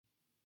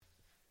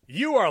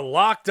You are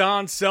Locked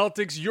On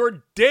Celtics,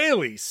 your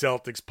daily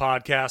Celtics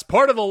podcast,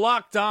 part of the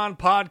Locked On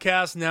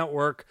Podcast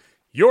Network,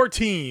 your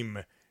team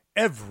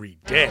every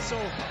day.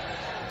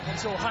 I'm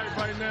so hyped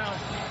right now.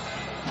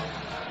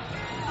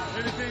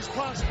 Anything's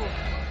possible.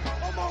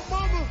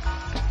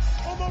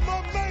 Oh my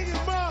mama made it,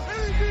 ma.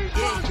 Anything's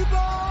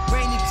possible.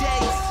 Rainy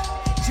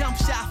days, jump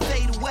shot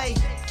fade away.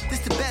 This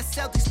the best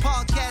Celtics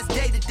podcast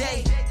day to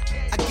day.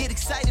 I get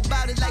excited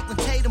about it like when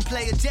Tatum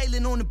play, a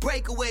Jalen on the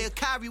breakaway, a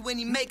Kyrie when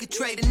he make a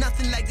trade, and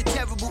nothing like the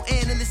terrible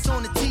analysts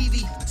on the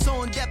TV.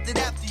 So in depth that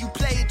after you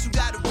play it, you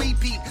gotta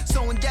repeat.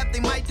 So in depth they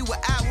might do an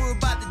hour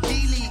about the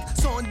D-League.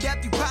 So in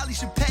depth you probably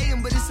should pay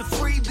him, but it's a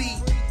freebie.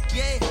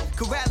 Yeah,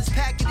 Corrales,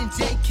 Packard, and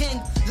J. King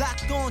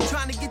locked on,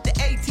 trying to get the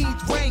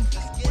 18th ring.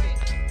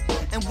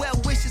 And well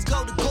wishes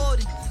go to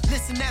Gordon.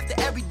 Listen after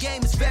every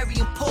game is very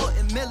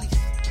important, Millies.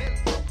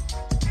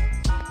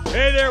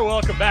 Hey there,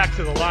 welcome back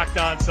to the Locked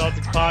On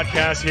Celtics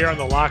podcast here on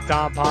the Locked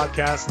On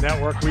Podcast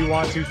Network. We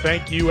want to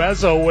thank you,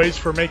 as always,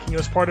 for making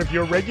us part of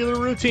your regular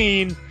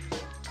routine.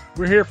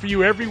 We're here for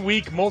you every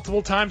week,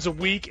 multiple times a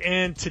week,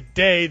 and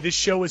today this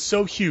show is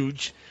so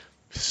huge,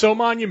 so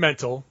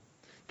monumental,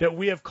 that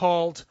we have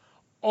called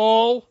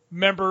all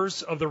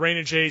members of the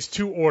Rain Jays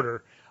to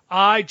order.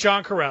 I,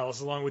 John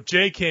Corrales, along with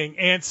Jay King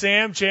and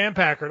Sam Jan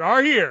Packard,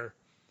 are here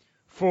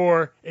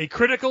for a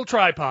critical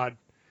tripod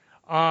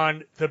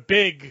on the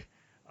big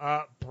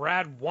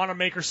Brad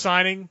Wanamaker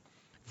signing,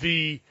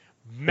 the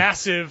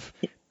massive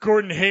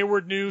Gordon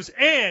Hayward news,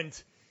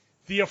 and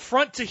the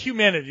affront to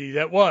humanity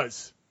that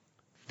was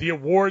the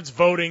awards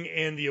voting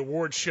and the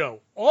awards show.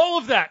 All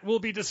of that will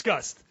be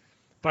discussed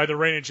by the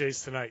Rain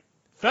Jays tonight.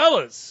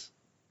 Fellas,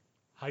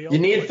 how y'all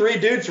doing? You need three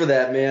dudes for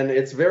that, man.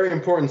 It's very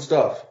important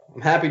stuff.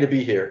 I'm happy to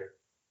be here.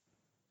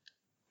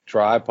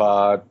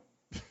 Tripod.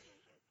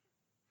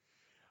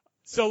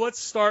 So let's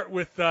start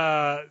with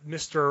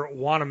Mr.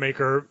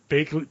 Wanamaker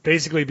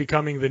basically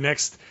becoming the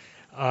next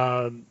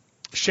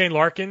Shane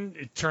Larkin.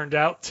 It turned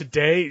out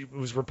today, it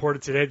was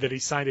reported today that he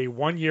signed a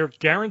 1-year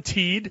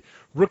guaranteed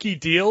rookie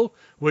deal,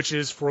 which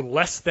is for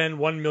less than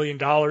 $1 million,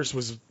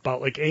 was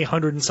about like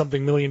 $800 and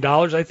something million,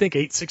 I think,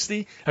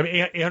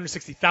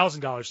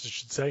 $860,000, I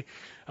should say.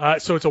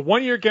 So it's a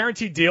 1-year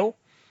guaranteed deal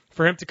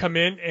for him to come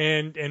in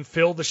and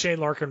fill the Shane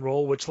Larkin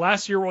role, which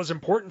last year was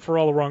important for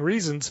all the wrong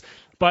reasons,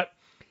 but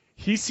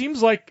he seems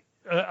like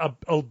a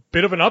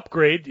bit of an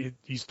upgrade.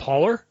 He's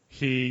taller.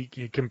 He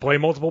can play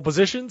multiple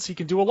positions. He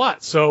can do a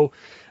lot. So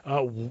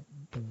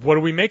what do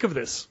we make of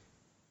this?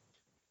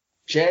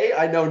 Jay,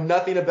 I know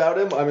nothing about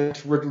him. I'm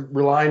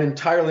relying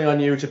entirely on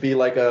you to be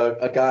like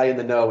a guy in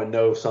the know and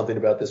know something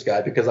about this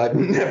guy because I've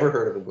never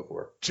heard of him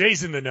before.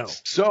 Jay's in the know.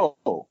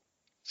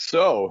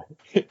 So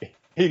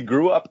he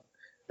grew up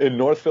in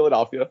North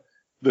Philadelphia,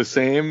 the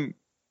same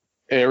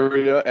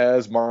area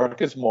as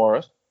Marcus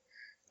Morris.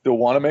 The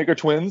Wanamaker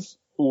twins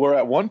were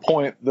at one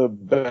point the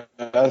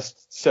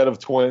best set of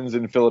twins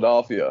in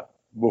Philadelphia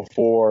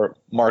before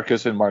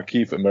Marcus and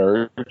Markieff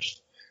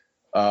emerged.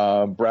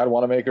 Brad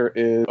Wanamaker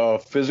is a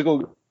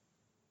physical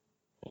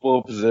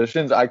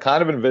positions. I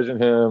kind of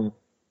envision him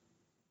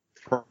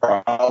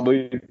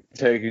probably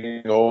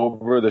taking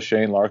over the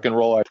Shane Larkin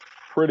role. I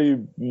pretty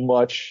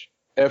much,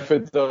 if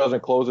it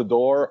doesn't close the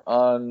door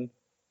on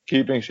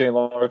keeping Shane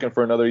Larkin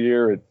for another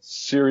year, it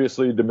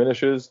seriously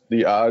diminishes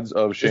the odds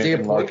of Shane Larkin. Is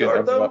he a point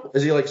guard, though?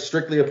 Is he like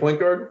strictly a point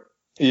guard?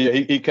 Yeah,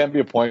 he can be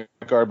a point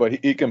guard,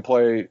 but he can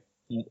play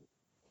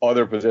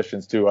other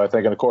positions too, I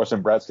think. And of course,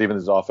 in Brad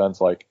Stevens'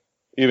 offense, like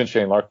even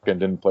Shane Larkin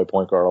didn't play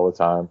point guard all the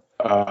time.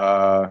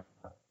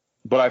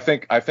 But I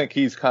think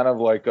he's kind of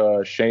like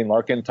a Shane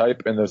Larkin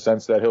type in the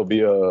sense that he'll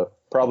be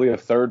probably a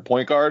third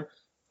point guard,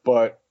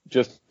 but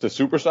just a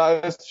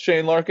supersized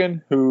Shane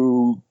Larkin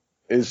who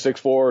is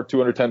 6'4",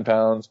 210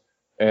 pounds,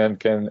 and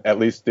can at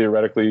least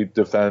theoretically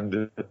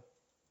defend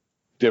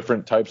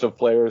different types of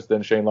players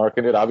than Shane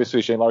Larkin did.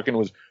 Obviously, Shane Larkin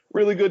was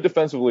really good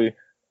defensively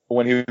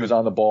when he was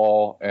on the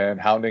ball and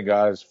hounding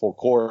guys full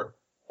court,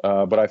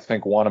 but I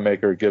think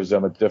Wanamaker gives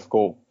them a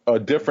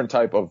different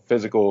type of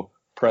physical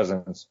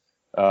presence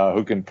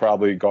who can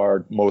probably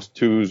guard most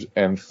 2s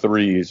and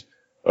 3s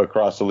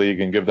across the league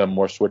and give them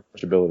more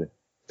switchability.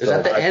 Is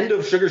that the end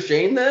of Sugar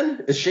Shane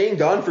then? Is Shane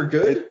gone for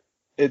good?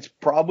 It's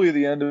probably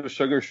the end of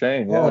Sugar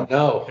Shane. Yeah. Oh,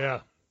 no. Yeah.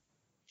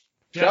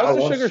 Shouts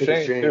to Sugar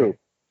Shane, too.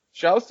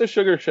 Shouts to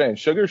Sugar Shane.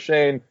 Sugar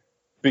Shane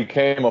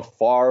became a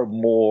far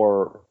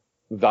more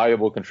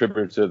valuable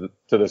contributor to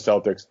the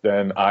Celtics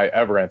than I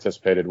ever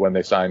anticipated when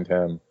they signed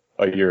him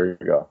a year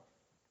ago.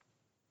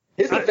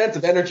 His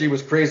defensive energy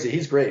was crazy.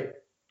 He's great.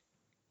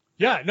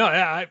 Yeah, no,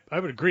 I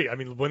would agree. I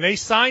mean, when they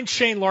signed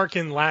Shane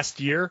Larkin last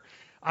year,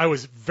 I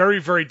was very,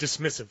 very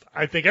dismissive.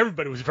 I think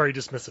everybody was very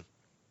dismissive.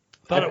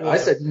 I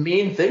said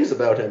mean things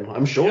about him,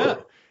 I'm sure. Yeah.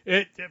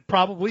 It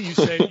probably, you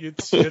say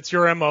it's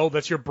your MO,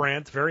 that's your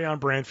brand, very on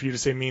brand for you to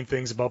say mean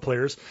things about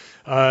players.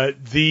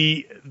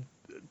 The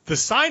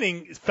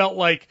signing felt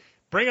like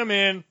bring them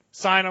in,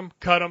 sign them,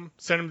 cut them,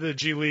 send them to the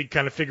G League,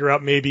 kind of figure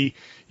out maybe,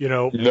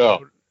 No.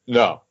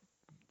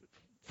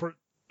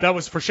 That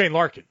was for Shane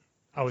Larkin,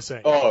 I was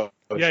saying. Oh,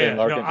 Shane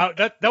Larkin.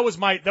 No, that was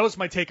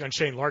my take on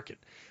Shane Larkin.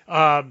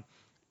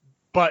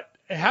 But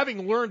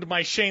having learned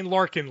my Shane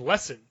Larkin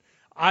lesson,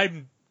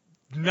 I'm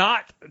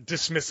not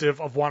dismissive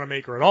of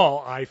Wanamaker at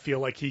all. I feel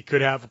like he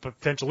could have a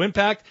potential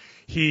impact.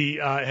 He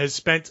has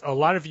spent a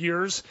lot of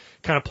years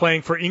kind of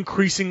playing for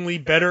increasingly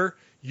better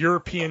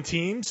European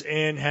teams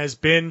and has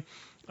been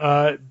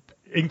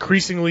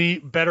increasingly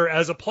better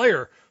as a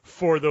player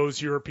for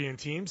those European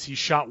teams. He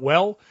shot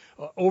well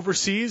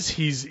overseas.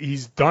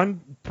 He's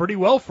done pretty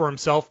well for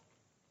himself.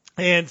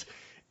 And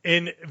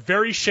in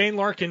very Shane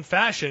Larkin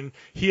fashion,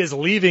 he is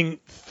leaving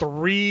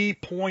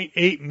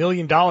 $3.8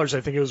 million, I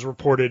think it was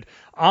reported,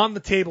 on the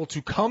table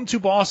to come to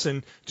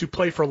Boston to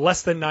play for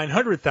less than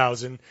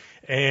 $900,000.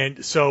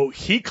 And so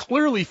he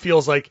clearly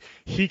feels like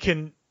he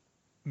can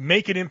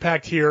make an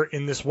impact here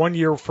in this 1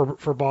 year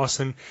for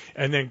Boston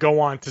and then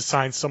go on to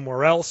sign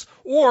somewhere else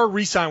or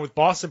re-sign with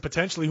Boston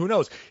potentially. Who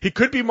knows? He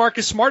could be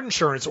Marcus Smart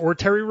insurance or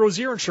Terry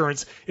Rozier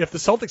insurance if the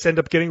Celtics end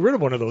up getting rid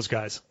of one of those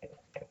guys.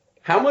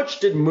 How much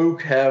did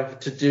Mook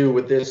have to do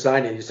with this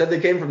signing? You said they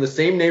came from the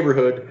same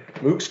neighborhood.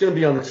 Mook's going to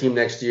be on the team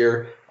next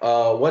year.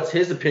 What's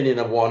his opinion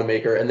of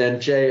Wanamaker? And then,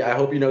 Jay, I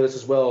hope you know this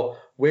as well.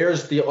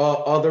 Where's the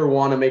other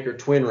Wanamaker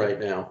twin right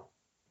now?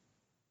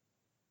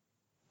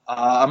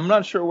 I'm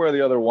not sure where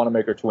the other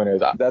Wanamaker twin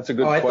is. That's a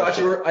good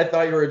question. I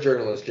thought you were a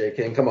journalist, Jay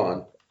King. Come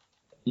on.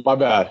 My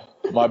bad.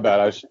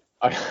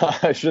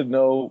 I should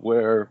know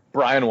where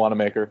Brian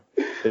Wanamaker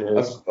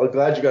is. I'm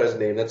glad you got his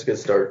name. That's a good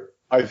start.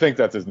 I think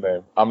that's his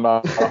name. I'm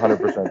not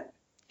 100%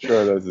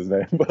 sure that's his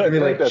name, but I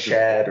mean, think like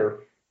Chad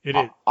or it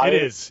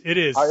is.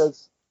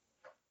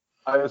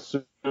 I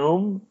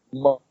assume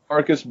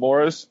Marcus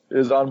Morris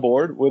is on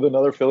board with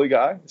another Philly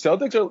guy.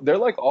 Celtics they're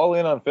like all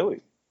in on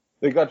Philly.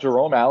 They got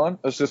Jerome Allen,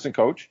 assistant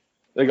coach.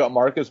 They got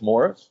Marcus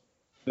Morris.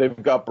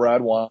 They've got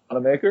Brad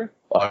Wanamaker.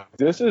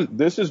 This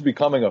is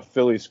becoming a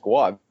Philly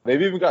squad. They've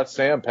even got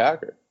Sam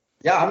Packer.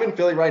 Yeah, I'm in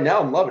Philly right now.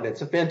 I'm loving it.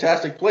 It's a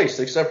fantastic place,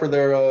 except for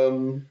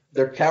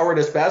their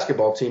cowardice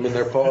basketball team and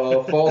their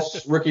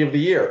false rookie of the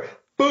year.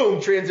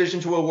 Boom, transition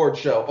to award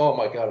show. Oh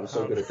my God, I'm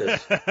so good at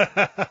this.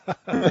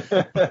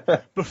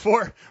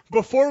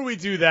 Before we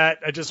do that,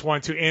 I just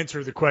want to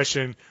answer the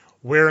question: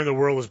 where in the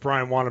world is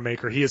Brian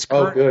Wanamaker? He is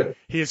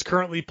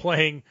currently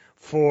playing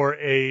for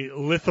a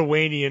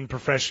Lithuanian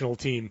professional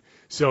team,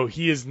 so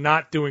he is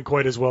not doing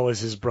quite as well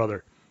as his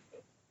brother.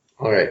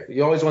 All right,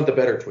 you always want the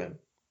better twin.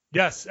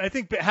 Yes, I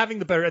think having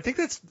the better. I think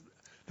that's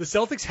the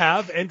Celtics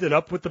have ended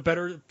up with the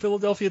better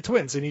Philadelphia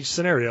Twins in each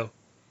scenario.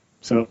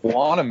 So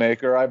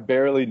Wanamaker, I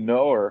barely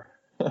know her.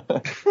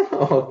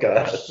 Oh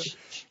gosh.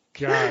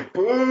 God.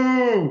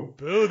 Boo!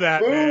 Boo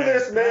that Boo man.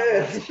 This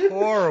man. That was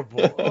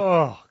horrible.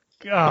 Oh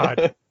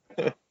God.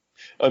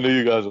 I knew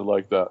you guys would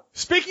like that.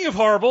 Speaking of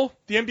horrible,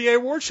 the NBA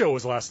award show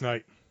was last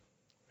night.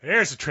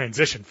 There's a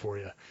transition for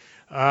you.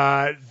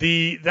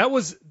 That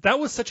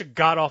was such a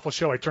god awful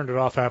show. I turned it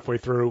off halfway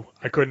through.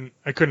 I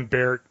couldn't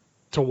bear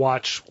to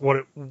watch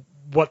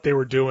what they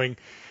were doing.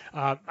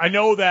 I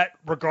know that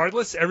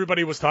regardless,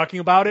 everybody was talking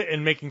about it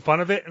and making fun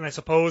of it, and I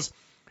suppose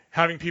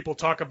having people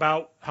talk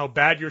about how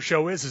bad your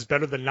show is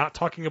better than not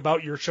talking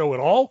about your show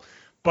at all.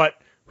 But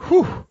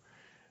whew,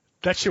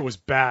 that shit was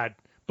bad.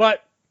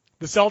 But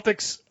the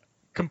Celtics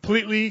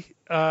completely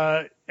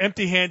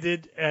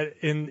empty-handed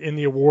in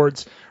the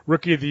awards.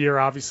 Rookie of the Year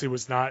obviously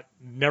was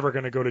never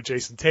going to go to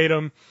Jason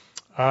Tatum.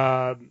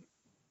 Al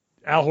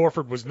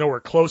Horford was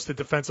nowhere close to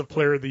Defensive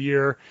Player of the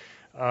Year.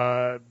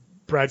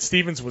 Brad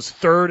Stevens was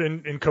third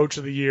in Coach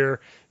of the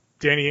Year.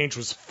 Danny Ainge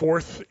was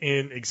fourth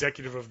in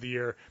Executive of the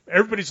Year.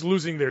 Everybody's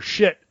losing their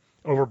shit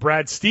over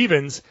Brad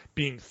Stevens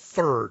being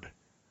third.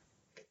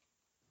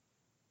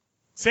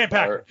 Sam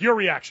Packer, your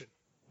reaction.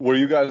 Were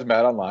you guys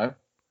mad online?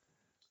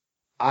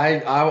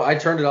 I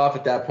turned it off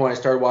at that point. I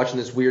started watching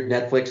this weird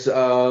Netflix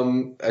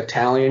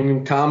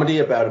Italian comedy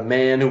about a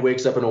man who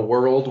wakes up in a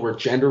world where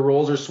gender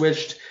roles are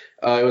switched.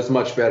 It was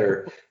much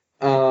better.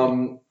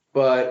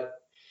 But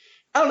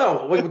I don't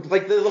know.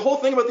 Like the whole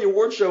thing about the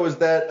award show is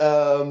that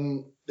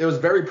it was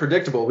very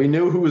predictable. We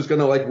knew who was going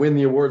to win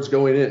the awards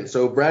going in.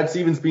 So Brad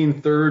Stevens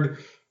being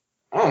third,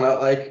 I don't know.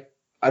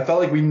 I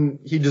felt like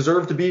he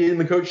deserved to be in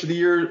the Coach of the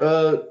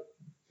Year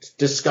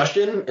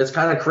discussion. It's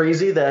kind of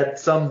crazy that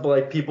some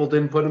people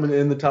didn't put him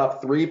in the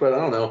top three, but I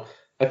don't know.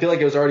 I feel like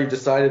it was already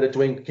decided that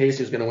Dwayne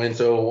Casey was going to win.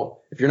 So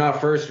if you're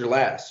not first, you're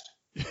last.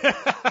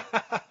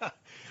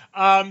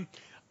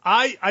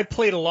 I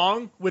played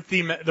along with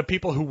the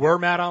people who were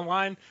mad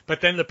online, but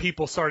then the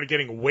people started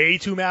getting way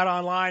too mad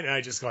online, and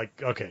I just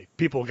okay,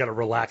 people got to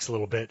relax a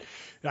little bit.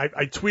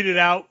 I tweeted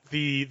out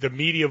the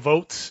media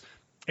votes,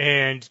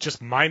 and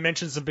just my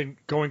mentions have been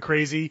going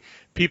crazy.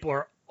 People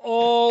are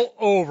all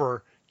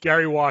over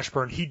Gary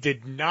Washburn. He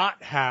did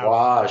not have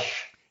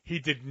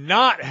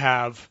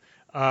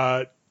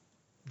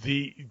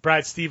the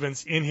Brad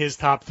Stevens in his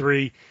top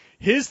three.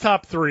 His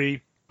top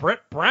three.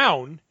 Brett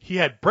Brown, he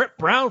had Brett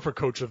Brown for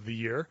Coach of the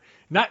Year.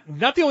 Not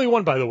the only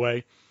one, by the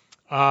way.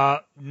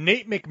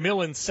 Nate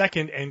McMillan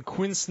second and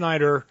Quinn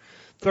Snyder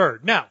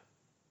third. Now,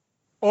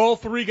 all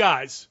three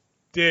guys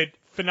did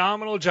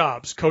phenomenal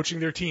jobs coaching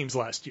their teams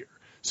last year.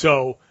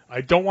 So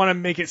I don't want to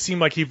make it seem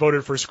like he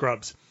voted for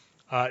scrubs.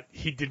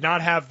 He did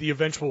not have the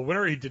eventual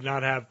winner. He did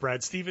not have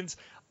Brad Stevens.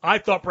 I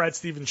thought Brad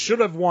Stevens should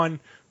have won,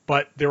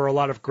 but there were a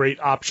lot of great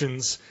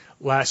options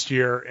last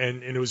year,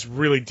 and it was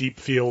really deep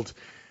field.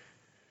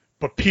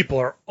 But people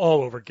are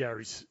all over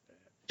Gary's.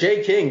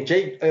 Jay King,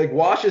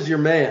 Wash is your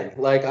man.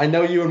 Like, I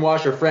know you and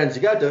Wash are friends.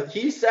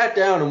 He sat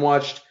down and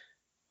watched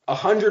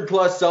 100+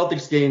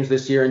 Celtics games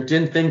this year and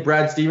didn't think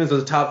Brad Stevens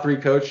was a top 3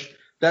 coach.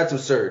 That's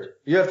absurd.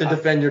 You have to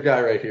defend your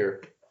guy right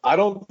here. I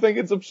don't think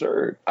it's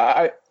absurd.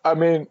 I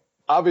mean,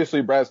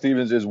 obviously Brad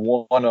Stevens is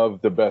one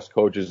of the best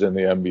coaches in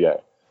the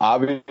NBA.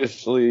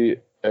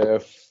 Obviously,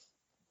 if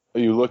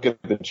you look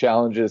at the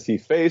challenges he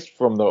faced,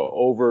 from the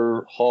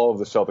overhaul of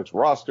the Celtics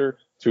roster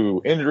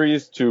to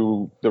injuries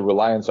to the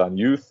reliance on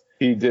youth,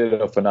 he did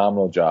a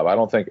phenomenal job. I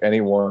don't think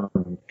anyone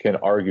can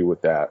argue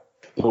with that.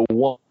 The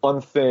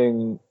one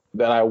thing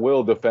that I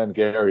will defend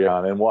Gary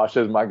on, and Wash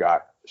is my guy.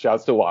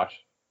 Shouts to Wash.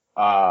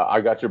 I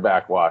got your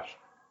back, Wash.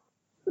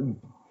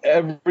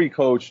 Every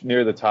coach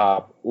near the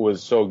top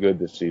was so good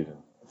this season.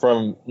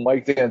 From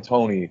Mike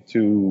D'Antoni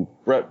to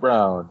Brett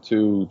Brown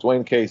to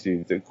Dwayne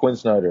Casey to Quinn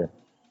Snyder.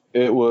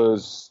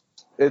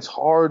 It's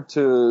hard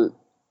to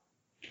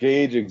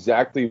gauge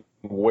exactly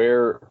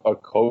where a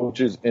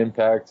coach's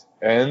impact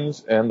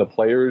ends and the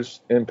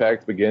player's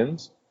impact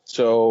begins.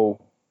 So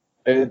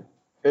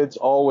it's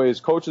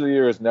always, Coach of the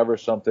Year is never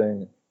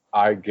something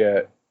I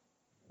get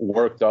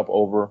worked up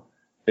over.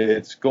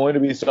 It's going to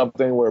be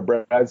something where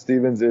Brad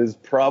Stevens is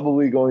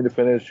probably going to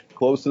finish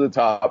close to the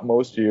top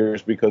most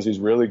years because he's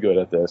really good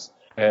at this.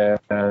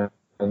 And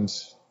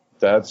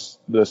that's,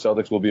 the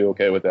Celtics will be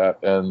okay with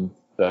that. And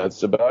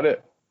that's about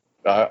it.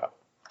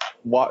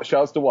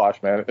 Shouts to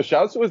Wash, man.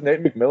 Shouts to his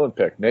Nate McMillan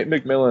pick. Nate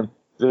McMillan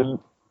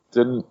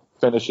didn't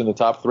finish in the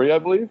top 3, I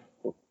believe.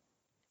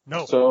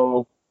 No.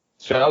 So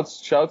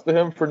shouts to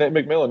him for Nate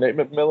McMillan. Nate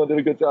McMillan did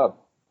a good job.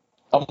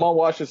 I'm on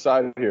Wash's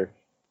side here.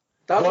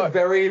 That was a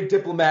very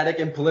diplomatic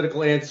and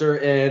political answer,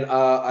 and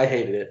I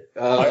hated it.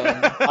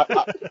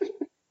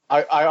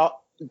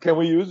 Can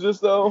we use this,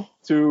 though,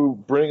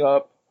 to bring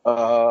up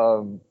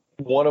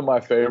one of my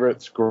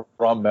favorite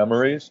scrum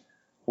memories,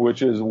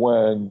 which is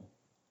when –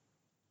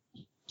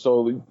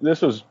 so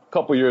this was a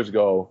couple years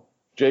ago.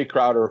 Jay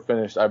Crowder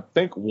finished, I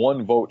think,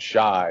 1 vote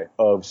shy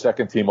of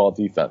second-team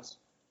all-defense.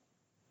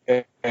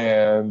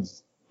 And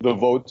the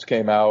votes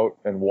came out,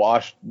 and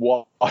Wash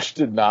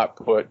did not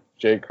put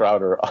Jay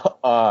Crowder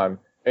on,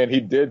 and he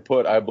did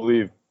put, I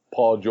believe,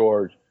 Paul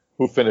George,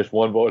 who finished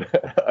 1 vote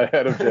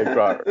ahead of Jay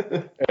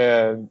Crowder.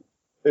 And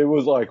it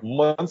was like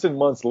months and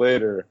months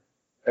later,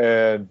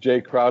 and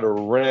Jay Crowder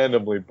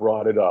randomly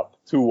brought it up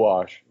to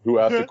Wash, who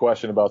asked a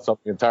question about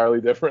something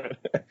entirely different.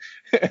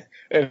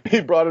 And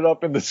he brought it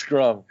up in the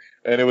scrum,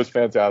 and it was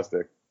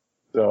fantastic.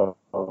 So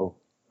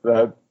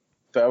that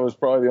was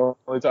probably the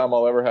only time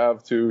I'll ever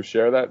have to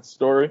share that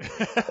story.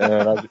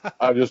 And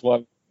I just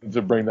wanted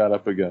to bring that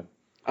up again.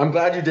 I'm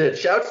glad you did.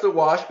 Shouts to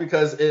Wash,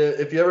 because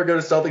if you ever go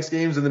to Celtics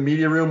games in the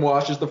media room,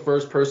 Wash is the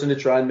first person to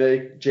try and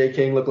make Jay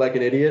King look like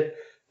an idiot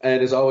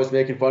and is always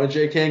making fun of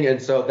Jay King.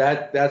 And so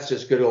that's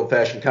just good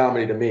old-fashioned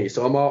comedy to me.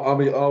 So I'm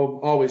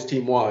always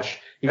team Wash.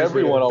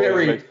 Everyone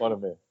always makes fun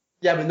of me.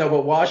 Yeah,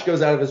 but Wash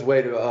goes out of his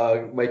way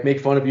to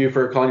make fun of you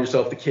for calling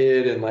yourself the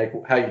kid and like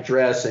how you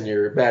dress and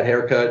your bad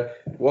haircut.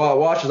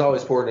 Wash is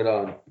always pouring it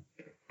on.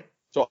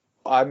 So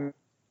I met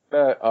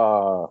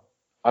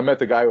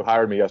the guy who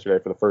hired me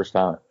yesterday for the first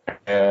time,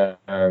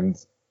 and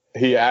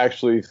he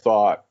actually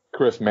thought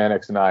Chris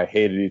Mannix and I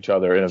hated each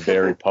other in a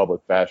very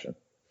public fashion.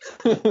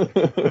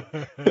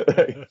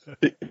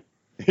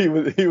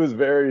 He was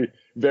very,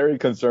 very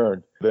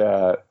concerned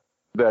that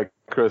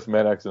Chris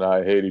Mannix and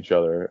I hate each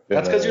other.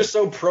 That's because you're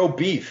so pro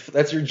beef.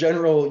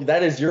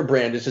 That is your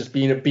brand. It's just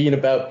being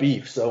about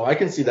beef. So I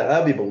can see that.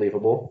 That'd be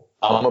believable.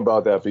 I'm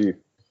about that beef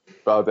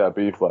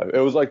life. It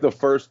was like the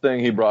first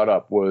thing he brought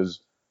up was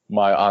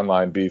my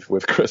online beef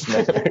with Chris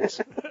Mannix.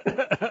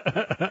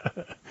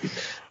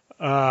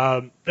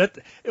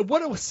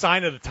 What a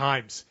sign of the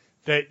times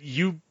that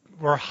you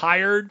were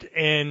hired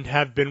and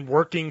have been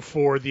working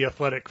for The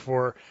Athletic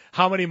for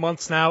how many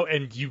months now,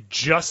 and you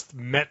just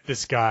met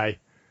this guy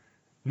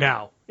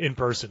now in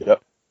person.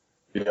 Yep.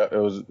 Yeah, it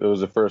was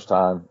the first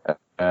time,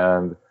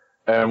 and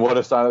what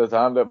a sign of the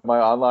time that my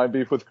online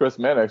beef with Chris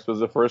Mannix was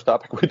the first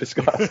topic we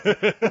discussed.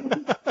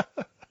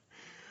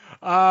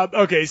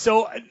 Okay,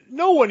 so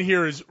no one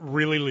here is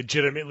really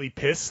legitimately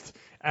pissed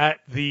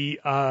at the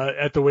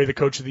way the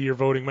Coach of the Year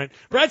voting went.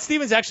 Brad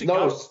Stevens actually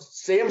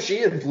Sam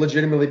Sheehan is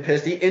legitimately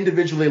pissed. He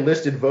individually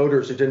listed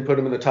voters who didn't put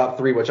him in the top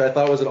 3, which I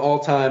thought was an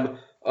all-time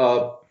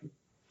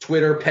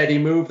Twitter petty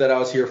move that I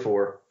was here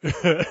for.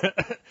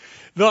 The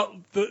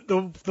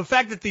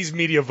fact that these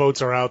media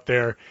votes are out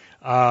there,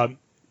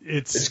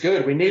 it's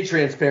good. We need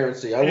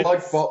transparency.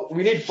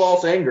 We need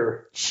false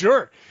anger.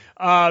 Sure.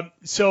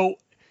 So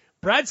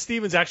Brad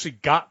Stevens actually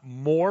got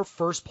more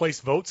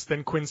first-place votes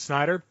than Quinn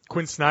Snyder.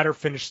 Quinn Snyder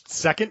finished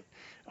second,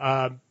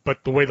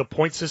 but the way the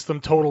point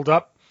system totaled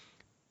up,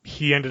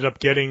 he ended up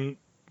getting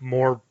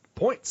more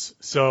points.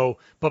 So,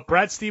 but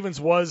Brad Stevens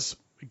was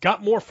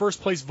got more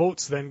first place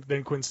votes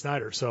than Quinn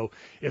Snyder. So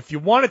if you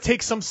want to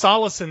take some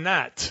solace in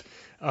that,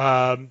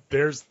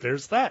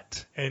 there's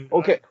that. And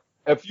okay,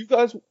 if you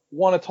guys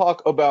want to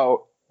talk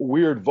about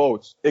weird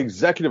votes,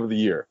 Executive of the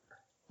Year,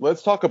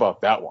 let's talk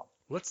about that one.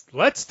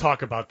 Let's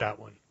talk about that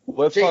one.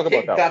 Let's talk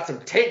about that. Got some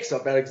takes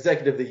about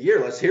Executive of the Year.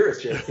 Let's hear it,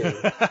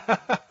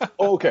 JK.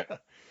 Okay,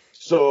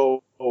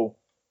 so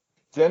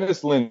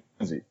Dennis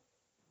Lindsey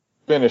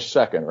finished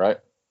second, right?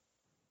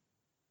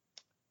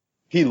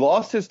 He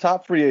lost his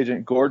top free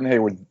agent, Gordon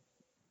Hayward,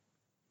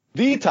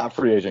 the top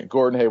free agent,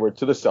 Gordon Hayward,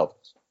 to the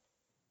Celtics.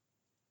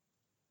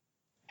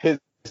 His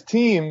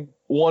team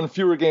won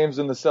fewer games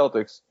than the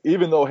Celtics,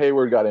 even though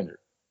Hayward got injured.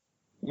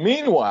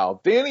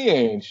 Meanwhile, Danny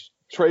Ainge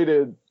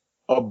traded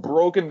a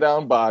broken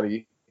down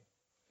body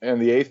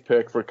and the 8th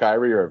pick for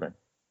Kyrie Irving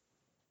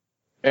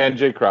and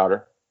Jay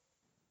Crowder.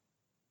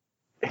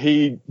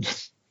 He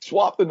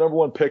swapped the number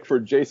 1 pick for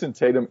Jason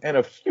Tatum and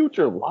a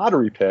future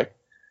lottery pick.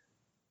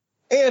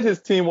 And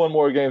his team won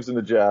more games than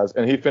the Jazz,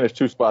 and he finished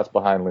 2 spots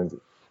behind Lindsey.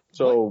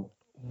 So,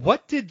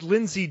 what did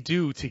Lindsey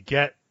do to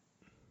get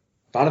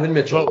Donovan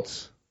Mitchell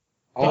votes?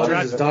 All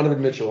it is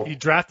Donovan Mitchell. He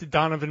drafted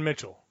Donovan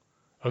Mitchell.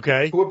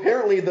 Okay. Who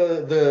apparently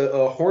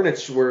the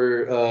Hornets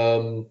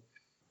were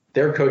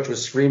their coach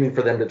was screaming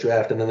for them to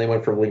draft, and then they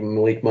went for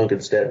Malik Monk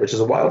instead, which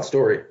is a wild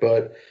story.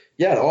 But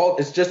yeah,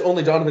 it's just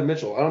only Donovan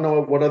Mitchell. I don't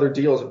know what other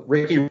deals.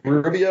 Ricky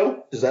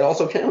Rubio, does that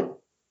also count?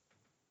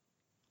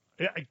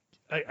 Yeah,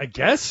 I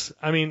guess.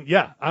 I mean,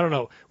 yeah, I don't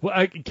know.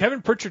 Well,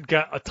 Kevin Pritchard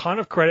got a ton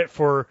of credit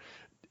for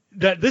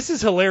that. This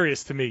is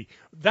hilarious to me.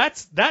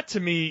 That to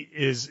me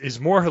is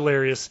more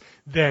hilarious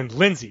than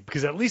Lindsey,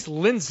 because at least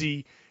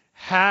Lindsey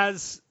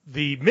has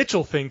the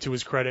Mitchell thing to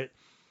his credit.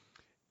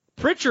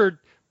 Pritchard,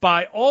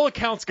 by all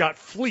accounts, got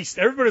fleeced.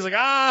 Everybody's like, ha,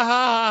 ha,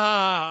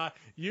 ha.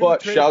 You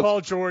traded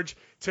Paul George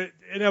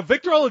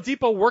Victor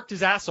Oladipo worked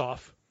his ass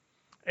off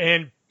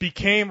and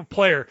became a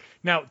player.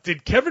 Now,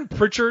 did Kevin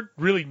Pritchard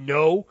really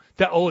know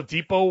that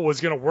Oladipo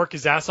was going to work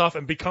his ass off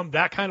and become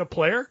that kind of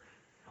player?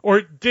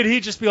 Or did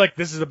he just be like,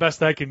 this is the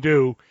best I can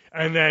do,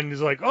 and then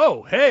he's like,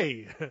 oh,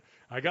 hey,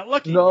 I got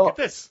lucky. No, look at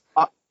this.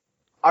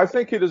 I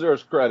think he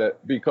deserves credit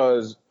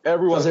because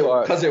everyone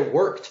thought... Because it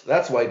worked.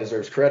 That's why he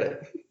deserves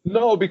credit.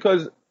 No,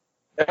 because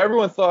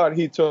everyone thought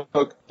he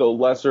took the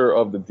lesser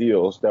of the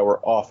deals that were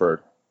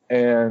offered.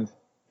 And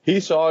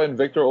he saw in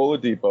Victor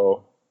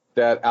Oladipo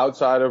that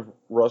outside of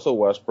Russell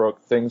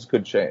Westbrook, things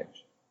could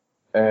change.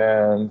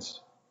 And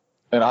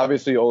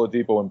obviously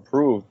Oladipo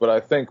improved, but I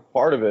think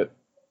part of it,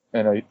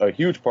 and a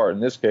huge part in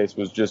this case,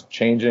 was just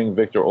changing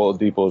Victor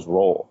Oladipo's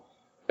role.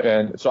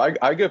 And so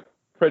I give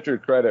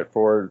Pritchard credit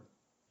for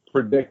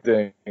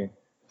predicting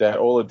that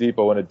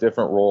Oladipo in a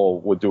different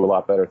role would do a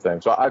lot better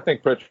things. So I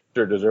think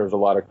Pritchard deserves a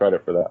lot of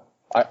credit for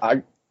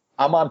that.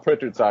 I'm on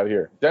Pritchard's side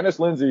here. Dennis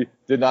Lindsey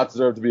did not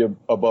deserve to be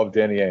above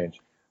Danny Ainge.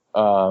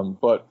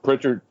 But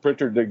Pritchard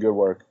did good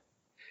work.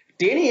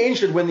 Danny Ainge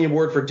should win the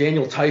award for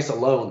Daniel Tice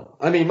alone.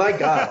 I mean, my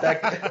God.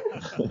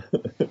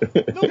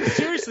 No,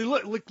 seriously,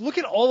 look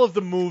at all of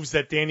the moves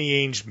that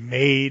Danny Ainge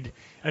made.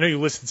 I know you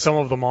listed some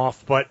of them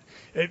off, but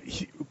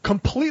he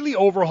completely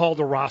overhauled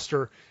the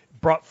roster,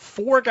 brought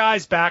 4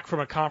 guys back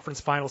from a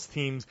conference finals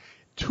teams.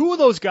 2 of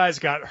those guys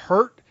got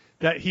hurt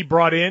that he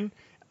brought in,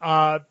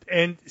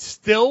 and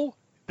still,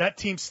 that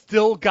team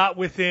still got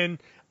within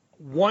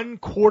 1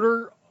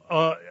 quarter.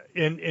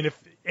 And if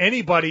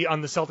anybody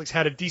on the Celtics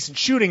had a decent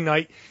shooting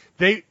night,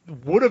 they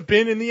would have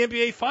been in the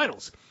NBA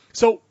Finals.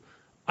 So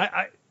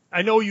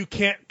I know you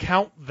can't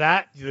count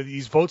that.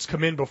 These votes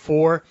come in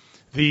before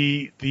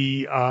the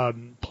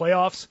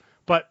playoffs,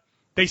 but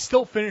they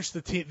still finished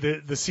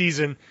the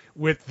season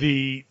with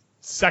the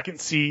 2nd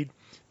seed.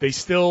 They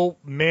still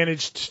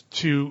managed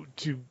to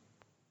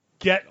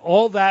get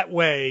all that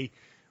way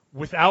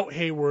without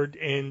Hayward,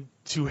 and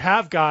to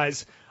have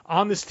guys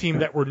on this team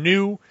that were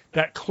new,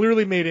 that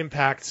clearly made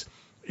impacts.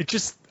 It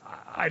just,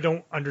 I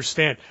don't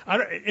understand.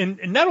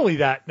 And not only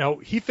that, now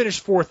he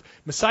finished 4th.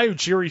 Masai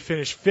Ujiri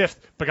finished 5th,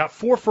 but got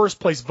 4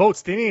 first-place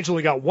votes. Danny Ainge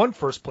only got 1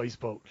 first-place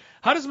vote.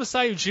 How does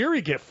Masai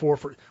Ujiri get 4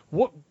 for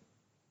what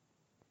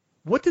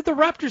did the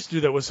Raptors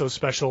do that was so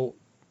special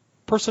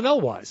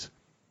personnel-wise?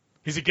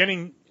 Is it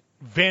getting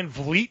Van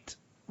Vliet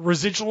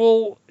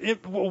residual?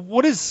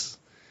 What is,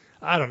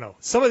 I don't know.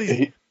 Some of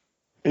these...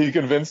 He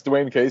convinced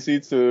Dwayne Casey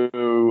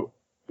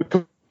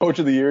Coach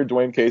of the Year,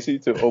 Dwayne Casey,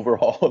 to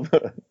overhaul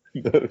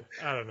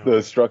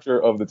the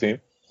structure of the team.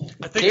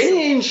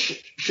 Danny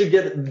Ainge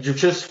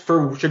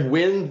should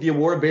win the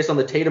award based on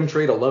the Tatum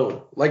trade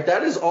alone. Like,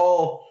 that is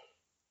all.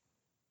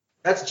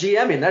 That's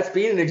GMing. That's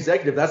being an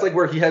executive. That's like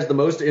where he has the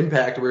most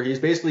impact, where he's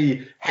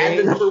basically had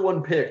the number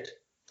 1 picked.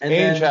 And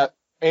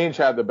Ainge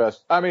had the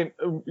best. I mean,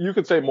 you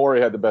could say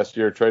Morey had the best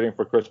year trading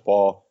for Chris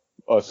Paul,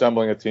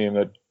 assembling a team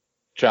that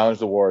challenge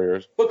the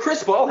Warriors. But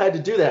Chris Paul had to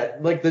do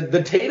that. Like,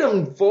 the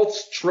Tatum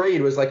Fultz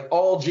trade was like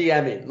all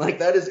GMing. Like,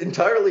 that is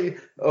entirely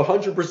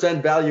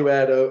 100% value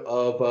add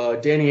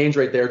of Danny Ainge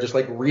right there, just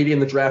like reading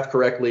the draft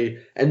correctly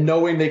and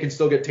knowing they can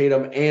still get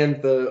Tatum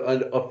and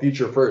a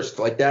future first.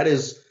 Like, that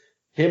is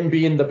him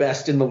being the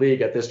best in the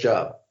league at this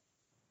job.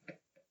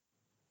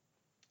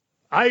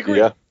 I agree.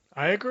 Yeah.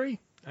 I agree.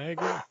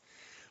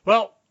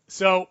 Well,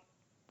 so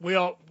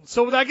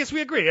I guess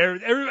we agree.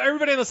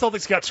 Everybody in the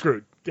Celtics got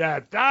screwed.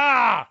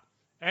 Yeah.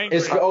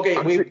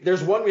 Angry.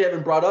 There's one we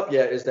haven't brought up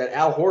yet, is that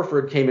Al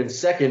Horford came in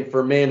second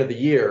for Man of the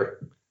Year,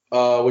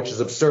 which is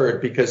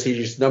absurd because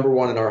he's number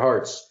one in our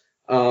hearts.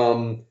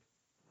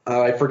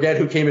 I forget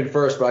who came in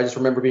first, but I just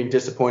remember being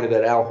disappointed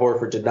that Al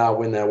Horford did not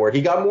win that award.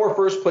 He got more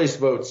first place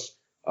votes,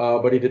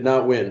 but he did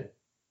not win.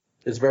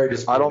 It's very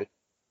disappointing.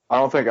 I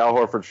don't think Al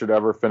Horford should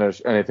ever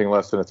finish anything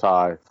less than a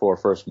tie for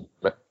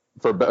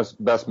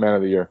best man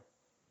of the year.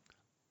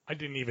 I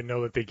didn't even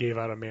know that they gave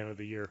out a Man of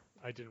the Year.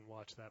 I didn't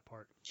watch that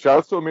part. Shout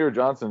out to Amir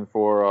Johnson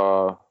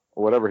for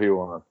whatever he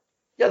won.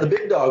 Yeah, the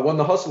big dog won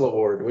the Hustle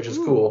Award, which is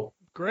cool.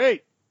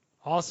 Great.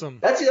 Awesome.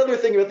 That's the other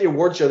thing about the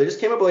award show. They just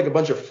came up with like a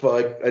bunch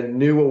of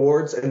new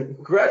awards, and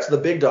congrats to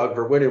the big dog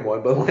for winning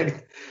one. But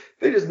like,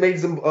 they just made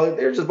some.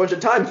 There's just a bunch of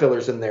time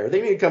fillers in there.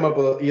 They need to come up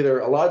with either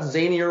a lot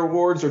zanier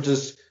awards or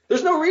just.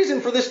 There's no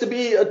reason for this to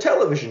be a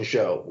television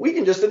show. We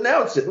can just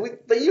announce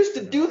it. They used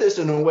to do this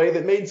in a way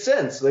that made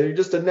sense. They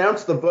just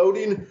announced the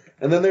voting,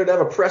 and then they'd have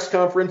a press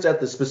conference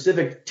at the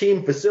specific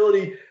team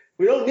facility.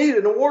 We don't need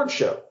an award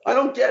show. I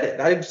don't get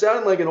it. I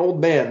sound like an old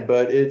man,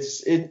 but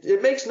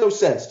it makes no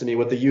sense to me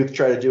what the youth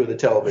try to do with the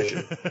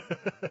television.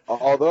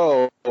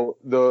 Although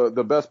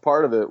the best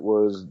part of it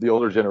was the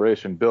older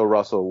generation, Bill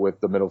Russell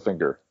with the middle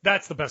finger.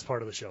 That's the best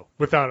part of the show.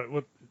 Without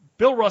it,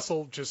 Bill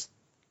Russell just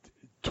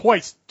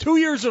 2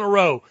 years in a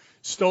row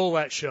stole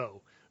that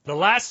show. The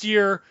last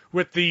year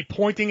with the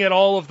pointing at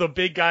all of the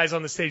big guys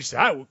on the stage, said,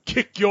 "I will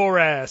kick your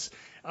ass,"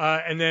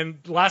 and then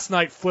last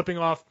night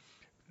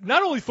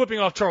not only flipping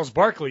off Charles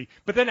Barkley,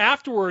 but then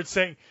afterwards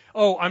saying,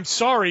 "Oh, I'm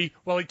sorry."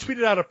 Well, he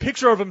tweeted out a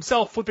picture of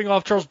himself flipping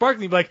off Charles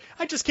Barkley. Like,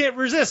 I just can't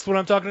resist when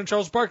I'm talking to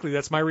Charles Barkley.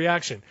 That's my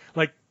reaction.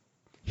 Like,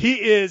 he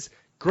is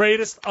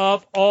greatest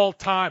of all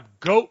time.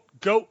 Goat.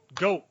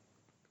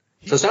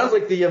 So it sounds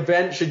like the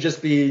event should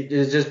just be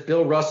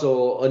Bill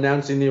Russell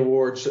announcing the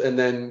awards and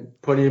then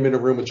putting him in a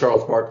room with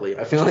Charles Barkley.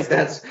 I feel like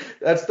that's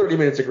 30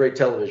 minutes of great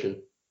television.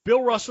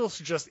 Bill Russell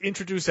should just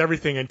introduce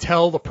everything and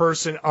tell the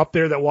person up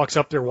there that walks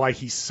up there why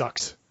he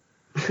sucks.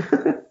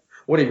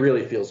 What he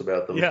really feels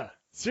about them. Yeah,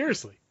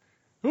 seriously.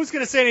 Who's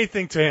going to say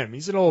anything to him?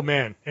 He's an old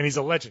man, and he's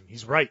a legend.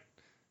 He's right.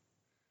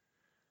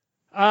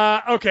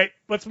 Okay,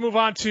 let's move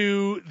on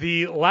to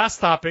the last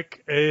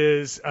topic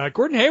is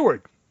Gordon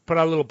Hayward put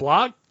out a little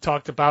blog,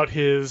 talked about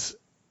his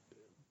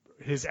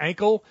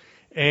ankle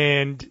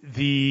and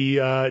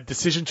the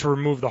decision to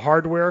remove the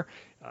hardware.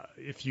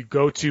 If you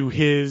go to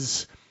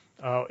his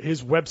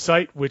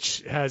website,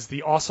 which has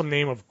the awesome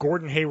name of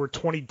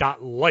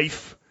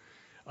GordonHayward20.life,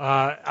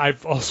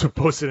 I've also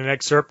posted an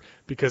excerpt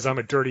because I'm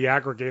a dirty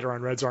aggregator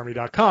on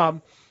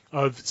RedsArmy.com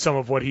of some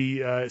of what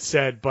he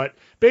said. But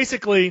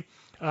basically,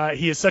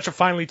 he is such a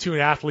finely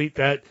tuned athlete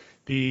that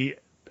the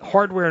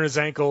hardware in his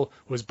ankle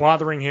was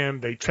bothering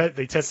him. They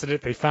tested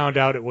it. They found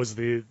out it was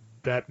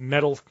that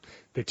metal.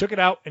 They took it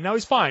out, and now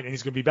he's fine. And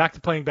he's going to be back to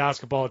playing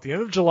basketball at the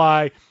end of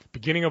July,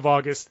 beginning of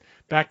August,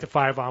 back to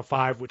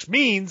 5-on-5, which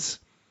means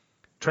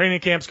training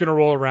camp's going to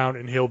roll around,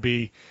 and he'll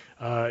be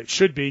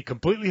should be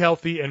completely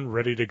healthy and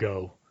ready to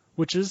go,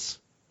 which is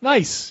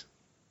nice.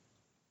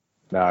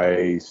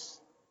 Nice.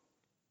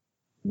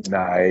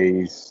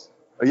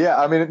 Yeah,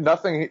 I mean,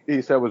 nothing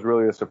he said was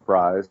really a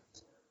surprise.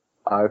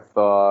 I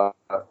thought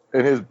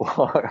in his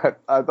blog,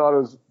 I thought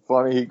it was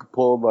funny. He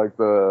pulled like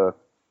the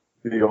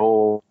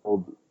old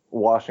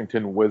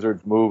Washington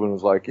Wizards move and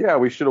was like, "Yeah,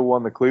 we should have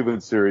won the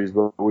Cleveland series,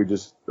 but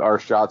our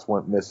shots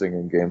went missing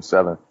in Game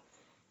 7."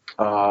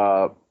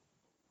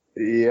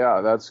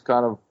 Yeah, that's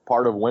kind of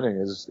part of winning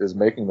is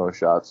making those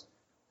shots.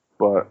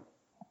 But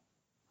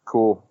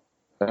cool.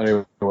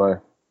 Anyway.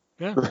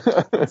 Yeah,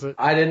 that's it.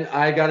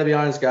 I got to be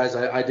honest, guys.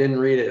 I didn't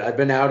read it. I've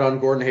been out on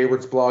Gordon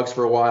Hayward's blogs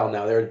for a while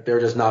now. They're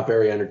just not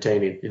very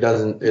entertaining.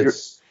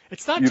 It's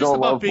not just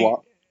about being.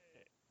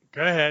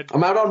 Go ahead.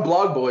 I'm out on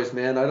Blog Boys,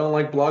 man. I don't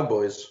like Blog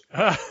Boys.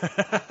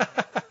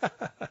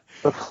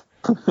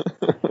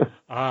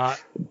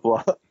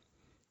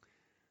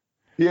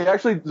 He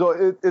actually,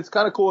 so it's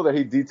kind of cool that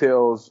he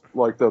details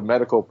like the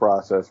medical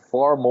process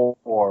far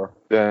more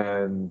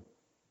than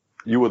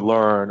you would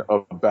learn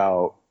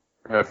about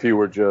if he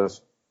were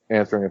just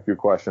answering a few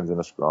questions in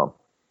a scrum.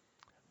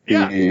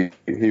 Yeah.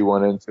 He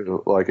went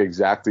into like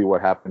exactly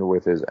what happened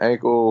with his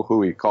ankle,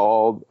 who he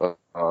called,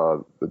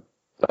 the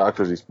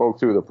doctors he spoke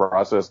to, the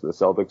process the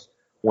Celtics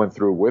went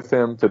through with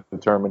him to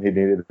determine he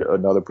needed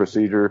another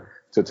procedure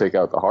to take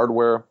out the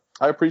hardware.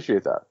 I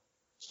appreciate that.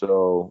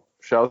 So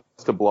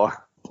shouts to blog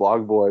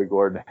boy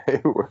Gordon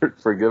Hayward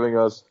for giving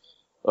us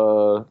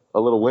a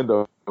little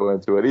window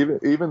into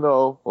it. Even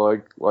though,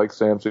 like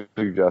Sam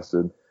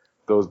suggested,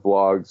 those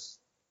blogs,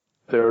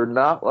 they're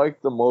not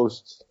like the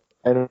most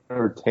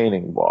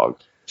entertaining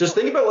blogs. Just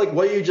think about like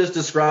what you just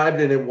described,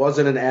 and it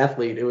wasn't an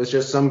athlete. It was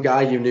just some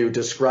guy you knew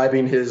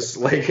describing his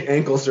like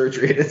ankle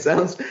surgery. It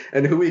sounds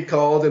and who he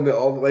called and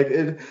all like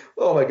it.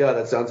 Oh my god,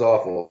 that sounds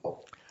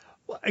awful.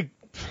 Well,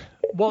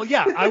 Well,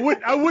 yeah, I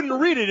wouldn't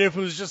read it if it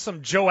was just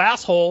some Joe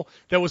asshole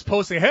that was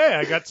posting, "Hey,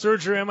 I got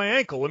surgery on my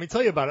ankle. Let me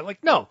tell you about it."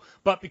 Like, no,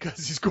 but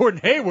because he's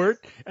Gordon Hayward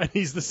and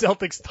he's the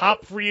Celtics'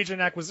 top free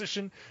agent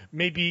acquisition,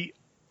 maybe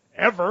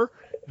ever,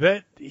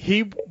 that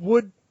he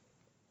would.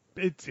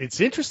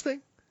 It's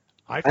interesting.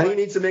 I think he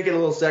needs to make it a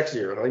little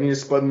sexier. I need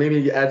to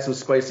maybe add some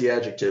spicy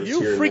adjectives.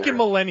 You here freaking and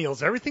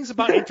millennials! Everything's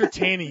about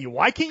entertaining you.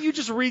 Why can't you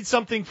just read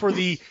something for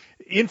the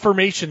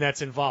information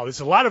that's involved? There's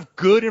a lot of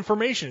good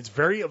information. It's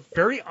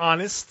very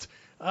honest.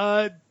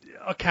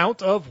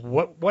 Account of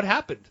what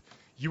happened.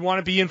 You want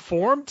to be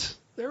informed?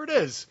 There it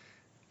is.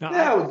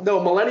 Now,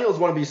 no, millennials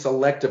want to be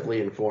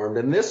selectively informed.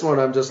 And this one,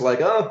 I'm just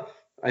like,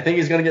 I think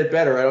he's going to get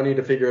better. I don't need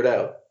to figure it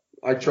out.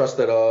 I trust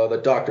that the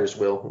doctors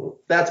will.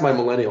 That's my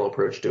millennial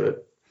approach to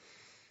it.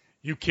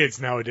 You kids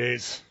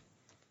nowadays,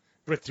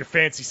 with your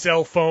fancy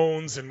cell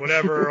phones and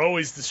whatever, are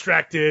always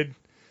distracted.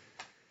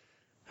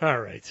 All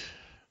right.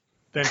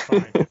 Then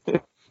fine.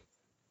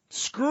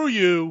 Screw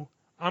you.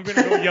 I'm going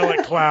to go yell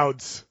at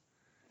clouds.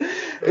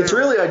 It's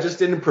really, I just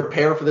didn't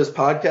prepare for this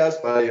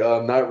podcast by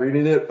not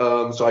reading it,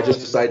 so I just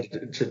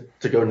decided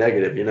to go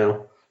negative,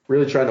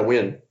 Really trying to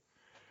win.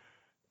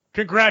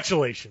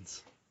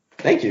 Congratulations.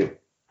 Thank you.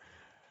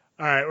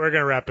 All right, we're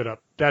going to wrap it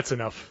up. That's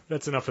enough.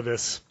 That's enough of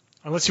this.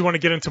 Unless you want to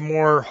get into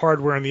more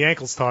hardware and the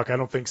ankles talk, I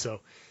don't think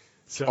so.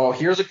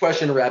 Here's a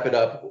question to wrap it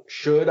up.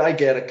 Should I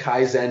get a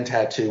Kaizen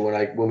tattoo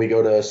when we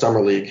go to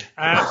Summer League?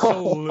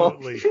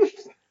 Absolutely.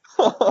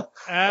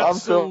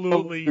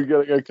 Absolutely. I'm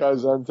getting a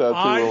Kaizen tattoo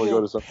when we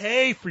go to I will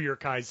pay for your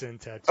Kaizen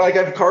tattoo. Like,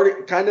 I've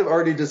kind of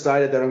already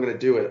decided that I'm going to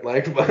do it.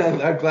 Like,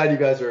 I'm glad you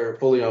guys are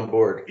fully on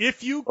board.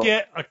 If you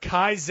get a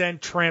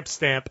Kaizen tramp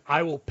stamp,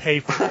 I will pay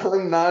for it.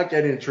 I'm not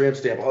getting a tramp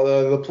stamp.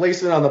 Although the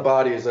placement on the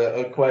body is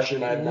a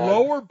question I've not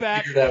Lower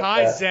back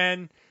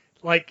Kaizen,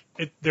 like,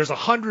 there's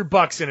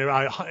 $100 in it.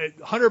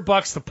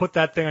 $100 to put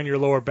that thing on your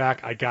lower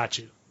back. I got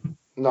you.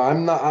 No,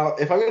 I'm not.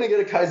 If I'm going to get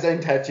a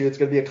Kaizen tattoo, it's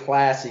going to be a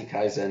classy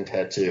Kaizen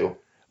tattoo.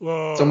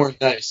 Whoa, somewhere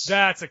nice.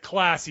 That's a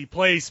classy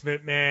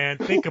placement, man.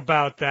 Think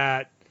about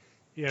that.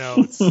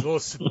 It's a little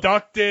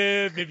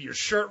seductive. Maybe your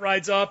shirt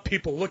rides up.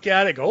 People look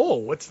at it, go, "Oh,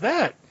 what's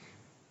that?"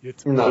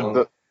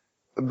 The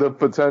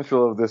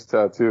potential of this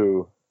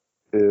tattoo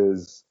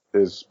is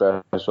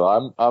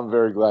special. I'm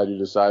very glad you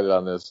decided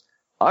on this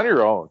on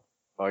your own.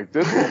 Like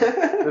this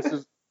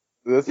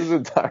is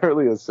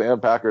entirely a Sam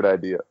Packard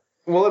idea.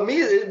 Well,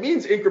 it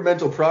means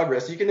incremental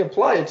progress. You can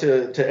apply it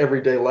to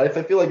everyday life.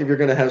 I feel like if you're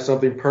going to have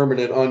something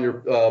permanent on your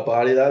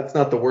body, that's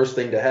not the worst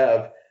thing to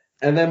have.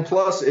 And then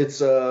plus, it's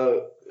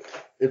the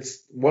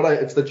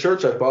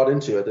church I've bought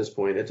into at this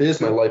point. It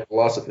is my life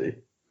philosophy.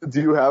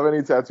 Do you have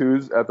any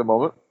tattoos at the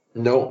moment?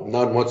 No,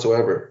 none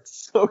whatsoever.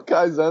 So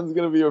Kaizen's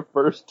going to be your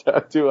first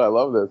tattoo. I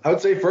love this. I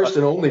would say first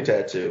and only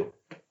tattoo.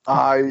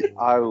 I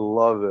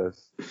love this.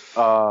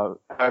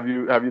 Have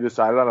you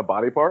decided on a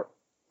body part?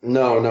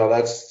 No,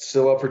 that's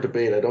still up for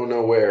debate. I don't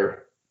know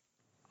where.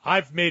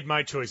 I've made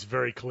my choice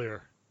very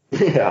clear.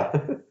 Yeah.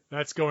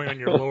 That's going on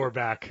your lower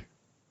back.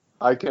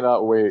 I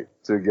cannot wait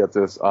to get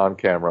this on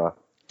camera.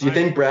 Do you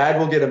think Brad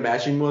will get a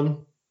matching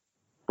one?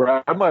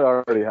 Brad might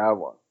already have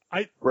one.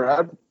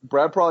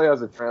 Brad probably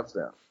has a tramp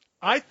stamp.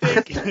 I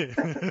think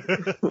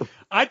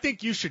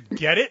you should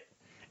get it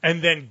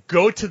and then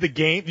go to the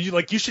game.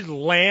 You should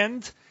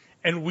land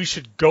and we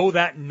should go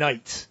that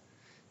night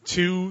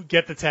to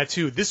get the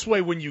tattoo. This way,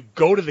 when you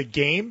go to the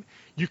game,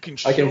 you can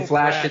show I can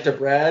flash Brad, it to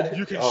Brad.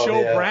 You can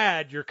show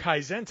Brad your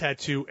Kaizen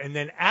tattoo and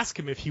then ask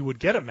him if he would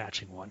get a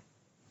matching one.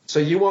 So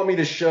you want me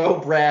to show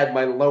Brad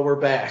my lower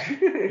back?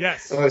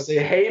 Yes. I'm going to say,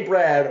 "Hey,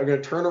 Brad," I'm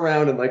going to turn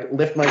around and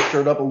lift my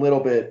shirt up a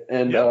little bit.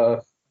 And, I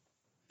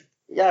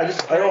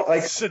don't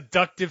like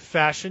seductive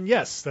fashion.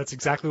 Yes, that's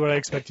exactly what I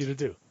expect you to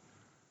do.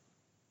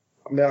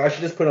 I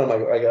should just put on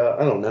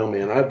I don't know,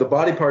 man. The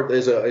body part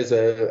is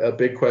a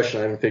big question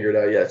I haven't figured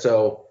out yet.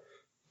 So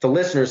if the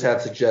listeners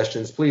have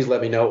suggestions, please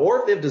let me know. Or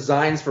if they have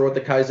designs for what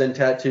the Kaizen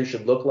tattoo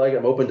should look like,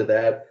 I'm open to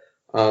that.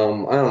 I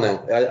don't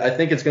know. I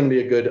think it's going to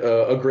be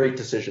a great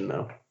decision,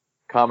 though.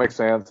 Comic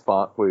Sans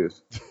font, please.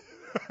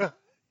 Yes.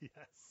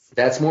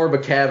 That's more of a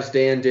Cavs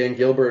Dan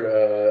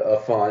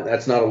Gilbert font.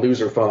 That's not a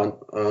loser font.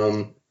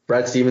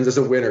 Brad Stevens is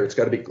a winner. It's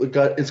got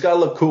to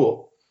look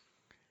cool.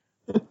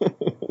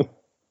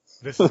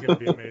 This is going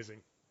to be amazing.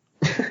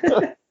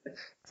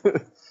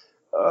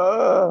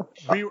 Are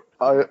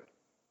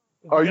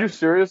you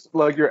serious?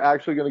 Like, you're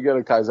actually going to get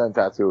a Kaizen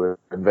tattoo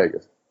in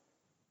Vegas?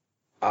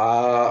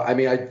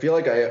 I feel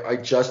like I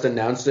just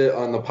announced it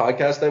on the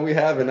podcast that we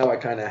have, and now I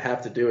kind of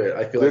have to do it.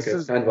 I feel like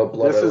it's kind of a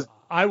blood oath.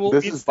 I will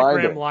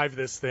Instagram live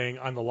this thing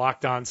on the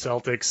Locked On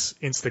Celtics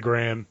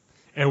Instagram,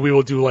 and we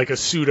will do like a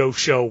pseudo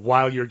show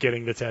while you're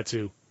getting the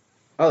tattoo.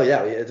 Oh,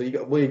 yeah.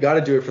 You got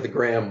to do it for the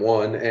gram,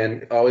 one,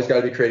 and always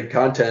got to be creating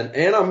content.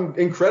 And I'm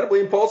incredibly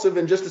impulsive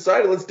and just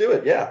decided, let's do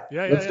it. Yeah.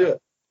 Let's do it.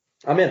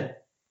 I'm in.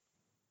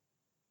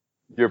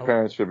 Your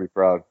parents should be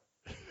proud.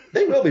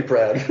 They will be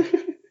proud.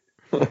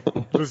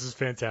 This is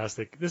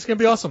fantastic. This is going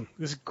to be awesome.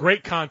 This is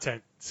great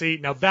content. See,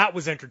 now that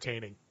was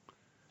entertaining.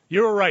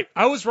 You were right.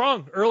 I was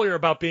wrong earlier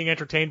about being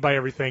entertained by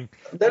everything.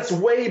 That's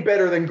way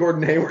better than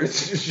Gordon Hayward's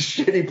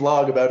shitty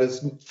blog about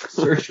his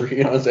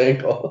surgery on his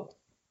ankle.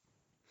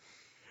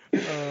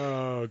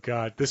 Oh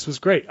God, this was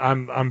great.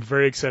 I'm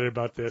very excited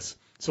about this.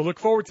 So look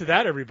forward to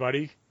that,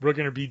 everybody. We're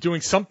going to be doing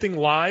something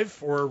live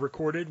or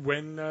recorded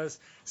when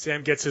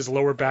Sam gets his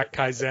lower back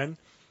Kaizen.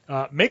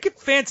 Make it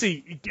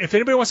fancy. If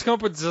anybody wants to come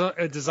up with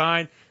a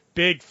design,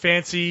 big,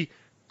 fancy,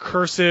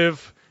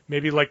 cursive,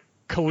 maybe like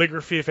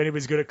calligraphy, if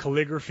anybody's good at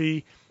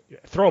calligraphy,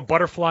 throw a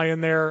butterfly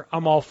in there.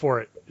 I'm all for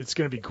it. It's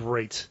going to be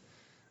great.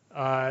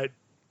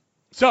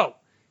 So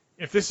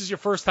if this is your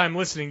first time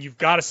listening, you've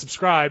got to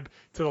subscribe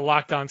to the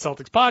Locked On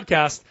Celtics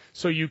podcast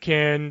so you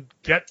can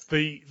get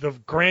the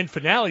grand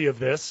finale of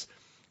this.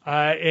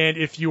 And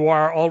if you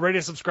are already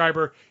a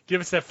subscriber,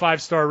 give us that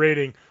 5-star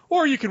rating,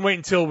 or you can wait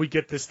until we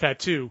get this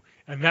tattoo,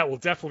 and that will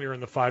definitely earn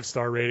the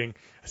 5-star rating.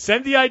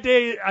 Send the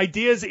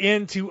ideas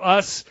in to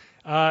us.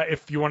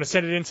 If you want to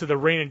send it into the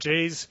Rain and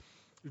Jays,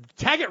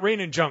 tag it Rain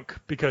and Junk,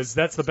 because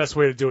that's the best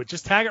way to do it.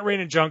 Just tag it Rain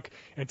and Junk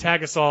and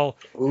tag us all.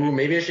 Ooh,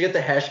 maybe I should get the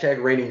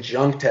hashtag Rain and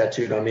Junk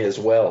tattooed on me as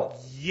well.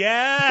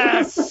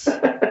 Yes.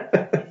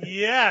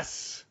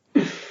 Yes.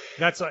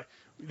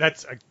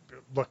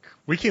 Look,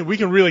 we can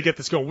really get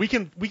this going. We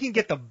can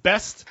get the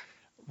best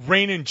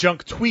Rain and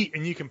Junk tweet,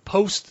 and you can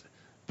post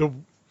the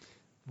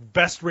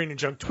best Rain and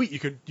Junk tweet. You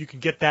can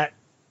get that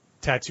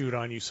tattooed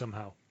on you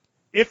somehow.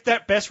 If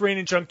that best Rain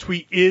and Junk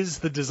tweet is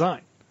the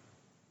design.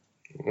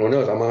 Who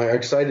knows? I'm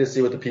excited to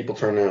see what the people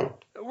turn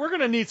out. We're going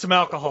to need some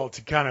alcohol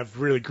to kind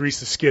of really grease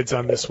the skids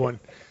on this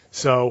one.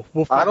 So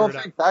we'll figure it out. I don't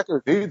think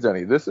Packer needs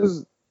any. This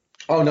is...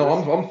 Oh, no,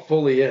 I'm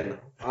fully in.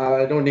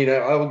 I don't need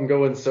it. I can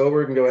go in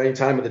sober. I can go any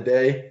time of the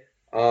day.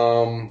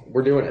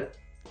 We're doing it.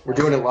 We're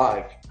doing it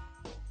live.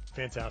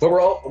 Fantastic. But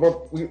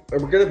we're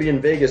going to be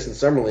in Vegas in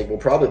Summer League. We'll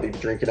probably be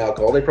drinking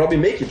alcohol. They probably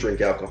make you drink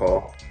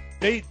alcohol.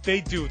 They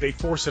do. They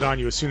force it on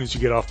you as soon as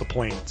you get off the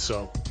plane.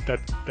 So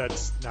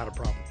that's not a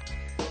problem.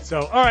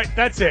 So, all right,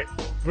 that's it.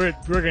 We're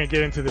going to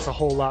get into this a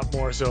whole lot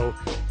more. So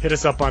hit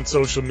us up on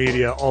social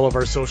media, all of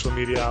our social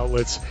media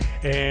outlets,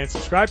 and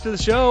subscribe to the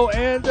show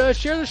and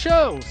share the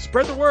show.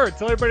 Spread the word.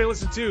 Tell everybody to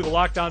listen to the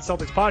Locked On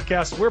Celtics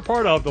podcast. We're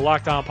part of the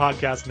Locked On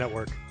Podcast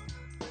Network.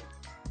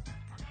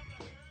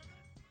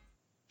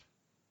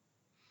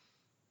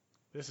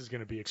 This is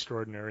going to be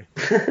extraordinary.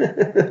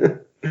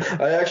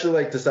 I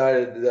actually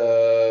decided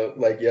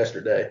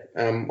yesterday.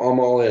 I'm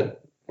all in.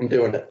 I'm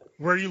doing it.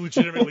 Where are you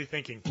legitimately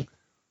thinking?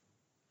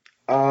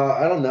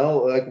 I don't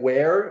know,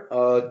 where,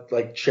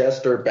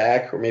 chest or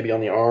back or maybe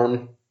on the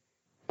arm.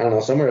 I don't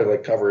know, somewhere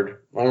covered.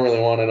 I don't really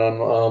want it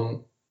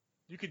on.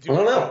 You could do. I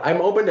don't know.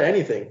 I'm open to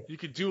anything. You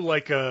could do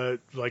like a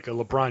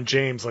LeBron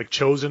James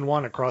chosen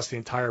one across the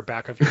entire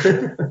back of your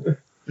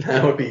shoulder.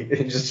 That would be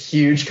just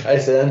huge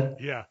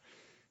Kaizen. Yeah,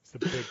 it's the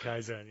big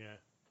Kaizen. Yeah,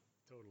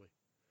 totally.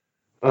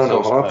 I don't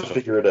know. I'll have to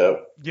figure it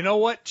out. You know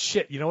what?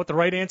 Shit. You know what the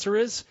right answer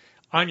is?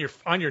 On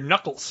your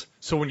knuckles.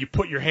 So when you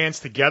put your hands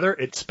together,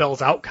 it spells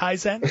out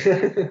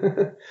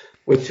Kaizen.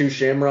 With two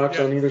shamrocks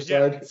on either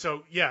side?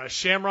 So,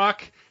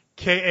 shamrock,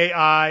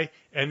 Kai,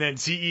 and then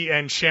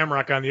Zen,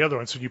 shamrock on the other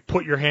one. So when you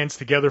put your hands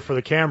together for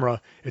the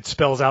camera, it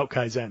spells out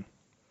Kaizen.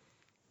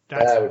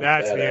 That's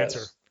the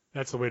answer.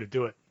 That's the way to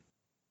do it.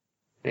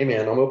 Hey,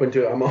 man, I'm open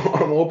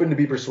to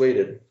be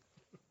persuaded.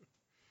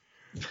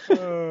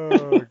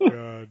 Oh,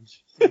 God.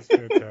 That's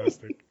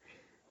fantastic.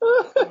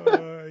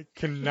 I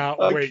cannot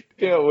wait.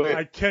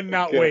 I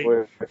cannot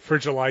wait for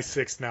July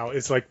 6th now.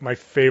 It's my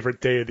favorite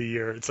day of the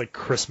year. It's like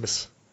Christmas.